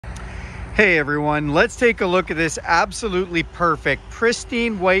Hey everyone, let's take a look at this absolutely perfect,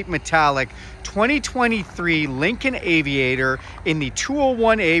 pristine white metallic 2023 Lincoln Aviator in the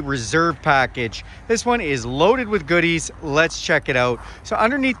 201A Reserve package. This one is loaded with goodies. Let's check it out. So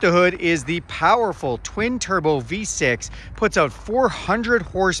underneath the hood is the powerful twin turbo V6, puts out 400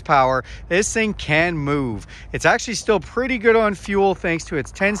 horsepower. This thing can move. It's actually still pretty good on fuel thanks to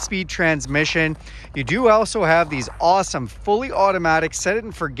its 10-speed transmission. You do also have these awesome fully automatic set it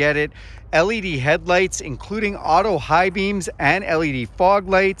and forget it LED headlights, including auto high beams and LED fog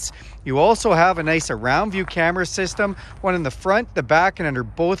lights. You also have a nice around view camera system, one in the front, the back, and under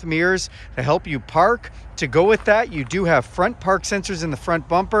both mirrors to help you park. To go with that, you do have front park sensors in the front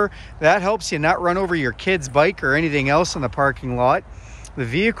bumper. That helps you not run over your kid's bike or anything else in the parking lot. The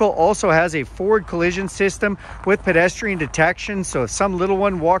vehicle also has a forward collision system with pedestrian detection, so if some little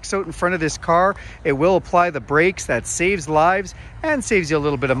one walks out in front of this car, it will apply the brakes. That saves lives and saves you a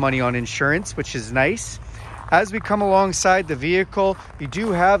little bit of money on insurance, which is nice. As we come alongside the vehicle, you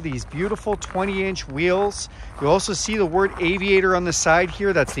do have these beautiful 20-inch wheels. You also see the word Aviator on the side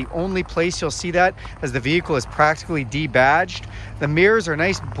here. That's the only place you'll see that, as the vehicle is practically debadged. The mirrors are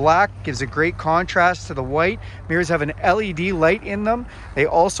nice black, gives a great contrast to the white. Mirrors have an LED light in them. They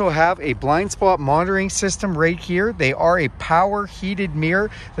also have a blind spot monitoring system right here. They are a power heated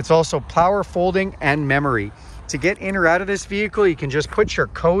mirror that's also power folding and memory. To get in or out of this vehicle, you can just put your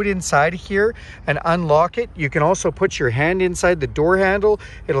code inside here and unlock it. You can also put your hand inside the door handle.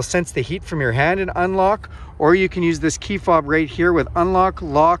 It'll sense the heat from your hand and unlock, or you can use this key fob right here with unlock,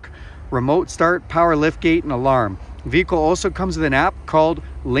 lock, remote start, power lift gate, and alarm. The vehicle also comes with an app called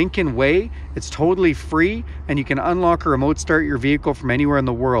Lincoln Way. It's totally free, and you can unlock or remote start your vehicle from anywhere in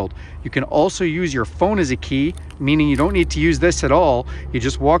the world. You can also use your phone as a key, meaning you don't need to use this at all. You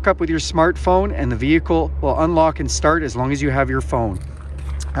just walk up with your smartphone and the vehicle will unlock and start as long as you have your phone.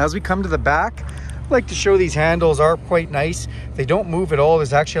 As we come to the back, I'd like to show these handles are quite nice. They don't move at all.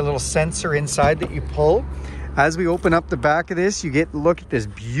 There's actually a little sensor inside that you pull. As we open up the back of this, you get to look at this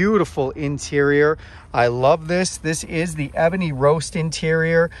beautiful interior. I love this. This is the ebony roast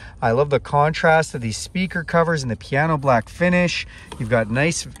interior. I love the contrast of these speaker covers and the piano black finish. You've got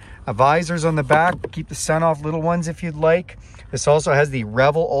nice visors on the back. Keep the sun off little ones if you'd like. This also has the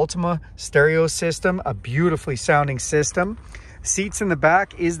Revel Ultima stereo system, a beautifully sounding system. Seats in the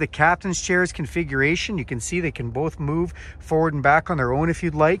back is the captain's chairs configuration. You can see they can both move forward and back on their own if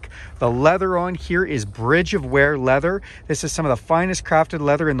you'd like. The leather on here is bridge of wear leather. This is some of the finest crafted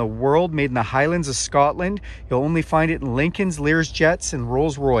leather in the world, made in the Highlands of Scotland. You'll only find it in Lincoln's, Lear's Jets, and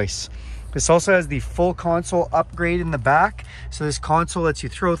Rolls-Royce. This also has the full console upgrade in the back. So this console lets you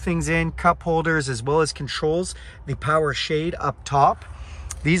throw things in, cup holders, as well as controls the power shade up top.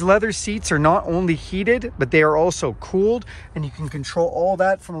 These leather seats are not only heated, but they are also cooled, and you can control all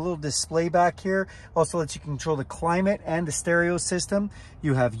that from a little display back here. Also lets you control the climate and the stereo system.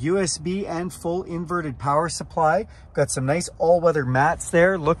 You have USB and full inverted power supply. Got some nice all-weather mats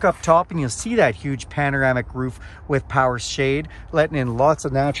there. Look up top and you'll see that huge panoramic roof with power shade, letting in lots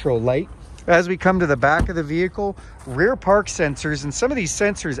of natural light. As we come to the back of the vehicle, rear park sensors, and some of these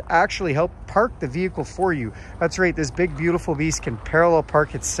sensors actually help park the vehicle for you. That's right, this big beautiful beast can parallel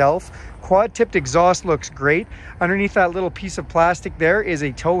park itself. Quad tipped exhaust looks great. Underneath that little piece of plastic there is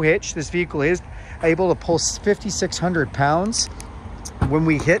a tow hitch. This vehicle is able to pull 5,600 pounds. When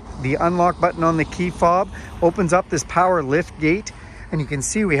we hit the unlock button on the key fob, opens up this power lift gate. And you can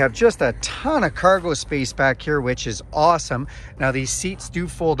see we have just a ton of cargo space back here, which is awesome. Now these seats do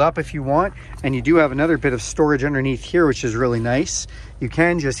fold up if you want, and you do have another bit of storage underneath here, which is really nice. You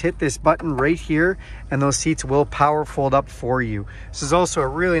can just hit this button right here and those seats will power fold up for you. This is also a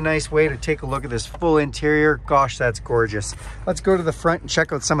really nice way to take a look at this full interior. Gosh, that's gorgeous. Let's go to the front and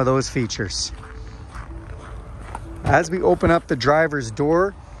check out some of those features. As we open up the driver's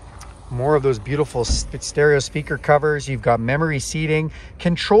door, more of those beautiful stereo speaker covers. You've got memory seating,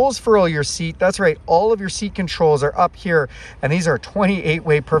 controls for all your seat. That's right, all of your seat controls are up here, and these are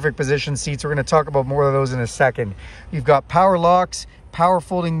 28-way perfect position seats. We're going to talk about more of those in a second. You've got power locks, power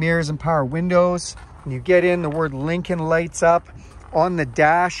folding mirrors, and power windows. When you get in, the word Lincoln lights up. On the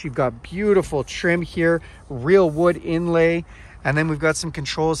dash, you've got beautiful trim here, real wood inlay, and then we've got some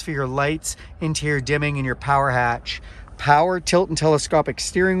controls for your lights, interior dimming, and your power hatch. Power tilt and telescopic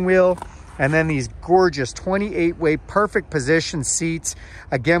steering wheel, and then these gorgeous 28-way perfect position seats,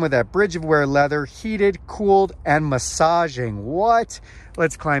 again with that bridge of wear leather, heated, cooled, and massaging. What?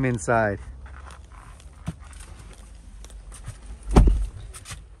 Let's climb inside.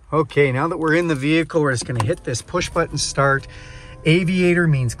 Okay, now that we're in the vehicle, we're just going to hit this push button start. Aviator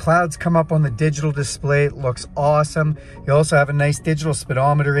means clouds come up on the digital display. It looks awesome. You also have a nice digital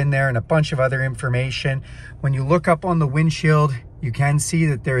speedometer in there and a bunch of other information. When you look up on the windshield, you can see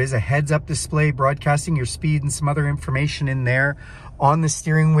that there is a heads-up display broadcasting your speed and some other information in there. On the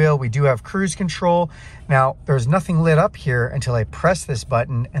steering wheel, we do have cruise control. Now, there's nothing lit up here until I press this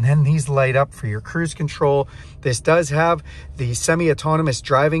button, and then these light up for your cruise control. This does have the semi-autonomous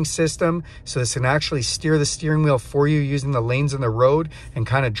driving system, so this can actually steer the steering wheel for you using the lanes on the road and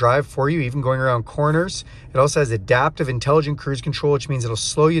kind of drive for you, even going around corners. It also has adaptive intelligent cruise control, which means it'll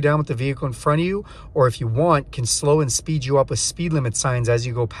slow you down with the vehicle in front of you, or if you want, can slow and speed you up with speed limit signs as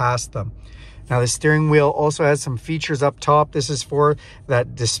you go past them. Now the steering wheel also has some features up top. This is for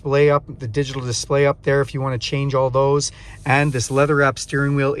that display up, the digital display up there if you want to change all those. And this leather wrap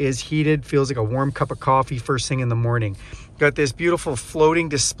steering wheel is heated, feels like a warm cup of coffee first thing in the morning. Got this beautiful floating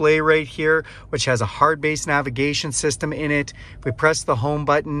display right here, which has a hard base navigation system in it. If we press the home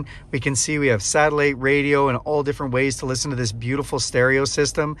button, we can see we have satellite radio and all different ways to listen to this beautiful stereo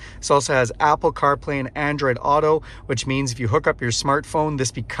system. This also has Apple CarPlay and Android Auto, which means if you hook up your smartphone,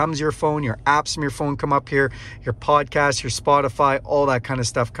 this becomes your phone. Your apps from your phone come up here, your podcasts, your Spotify, all that kind of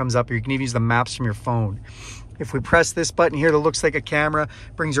stuff comes up here. You can even use the maps from your phone. If we press this button here that looks like a camera,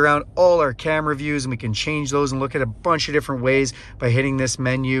 brings around all our camera views, and we can change those and look at a bunch of different ways by hitting this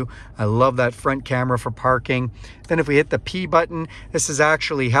menu. I love that front camera for parking. Then if we hit the P button, this is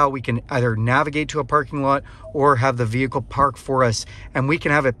actually how we can either navigate to a parking lot or have the vehicle park for us. And we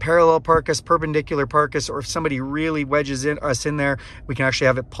can have it parallel park us, perpendicular park us, or if somebody really wedges us in there, we can actually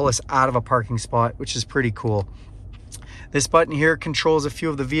have it pull us out of a parking spot, which is pretty cool. This button here controls a few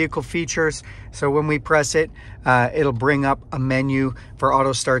of the vehicle features. So when we press it, it'll bring up a menu for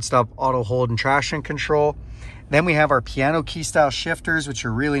auto start stop, auto hold, and traction control. Then we have our piano key style shifters, which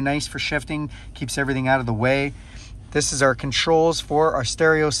are really nice for shifting, keeps everything out of the way. This is our controls for our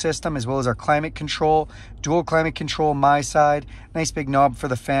stereo system, as well as our climate control, dual climate control, my side, nice big knob for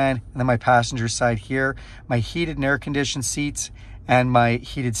the fan, and then my passenger side here, my heated and air conditioned seats, and my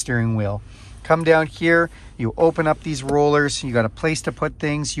heated steering wheel. Come down here, you open up these rollers, you got a place to put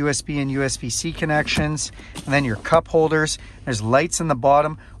things, USB and USB-C connections, and then your cup holders. There's lights in the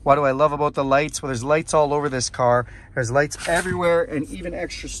bottom. What do I love about the lights? Well, there's lights all over this car. There's lights everywhere and even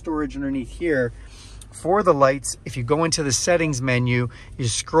extra storage underneath here. For the lights, if you go into the settings menu, you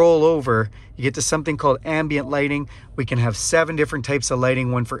scroll over, you get to something called ambient lighting. We can have 7 different types of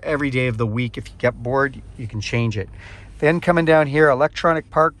lighting, one for every day of the week. If you get bored, you can change it. Then coming down here,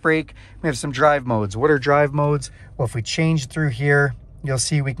 electronic park brake. We have some drive modes. What are drive modes? Well, if we change through here, you'll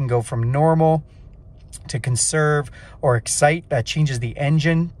see we can go from normal to conserve or excite. That changes the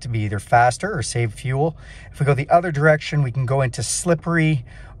engine to be either faster or save fuel. If we go the other direction, we can go into slippery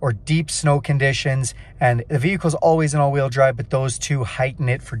or deep snow conditions. And the vehicle's always in all-wheel drive, but those two heighten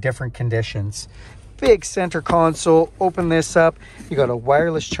it for different conditions. Big center console. Open this up, you got a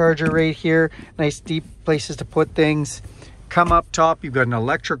wireless charger right here, nice deep places to put things. Come up top, you've got an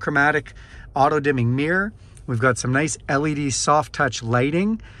electrochromatic auto dimming mirror. We've got some nice LED soft touch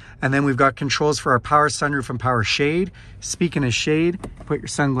lighting, and then we've got controls for our power sunroof and power shade. Speaking of shade, put your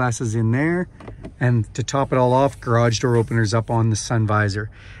sunglasses in there, and to top it all off, garage door openers up on the sun visor.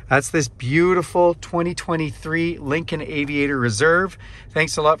 That's this beautiful 2023 Lincoln Aviator Reserve.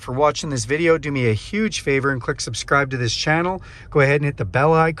 Thanks a lot for watching this video. Do me a huge favor and click subscribe to this channel. Go ahead and hit the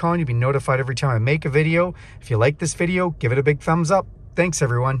bell icon. You'll be notified every time I make a video. If you like this video, give it a big thumbs up. Thanks,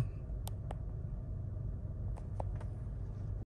 everyone.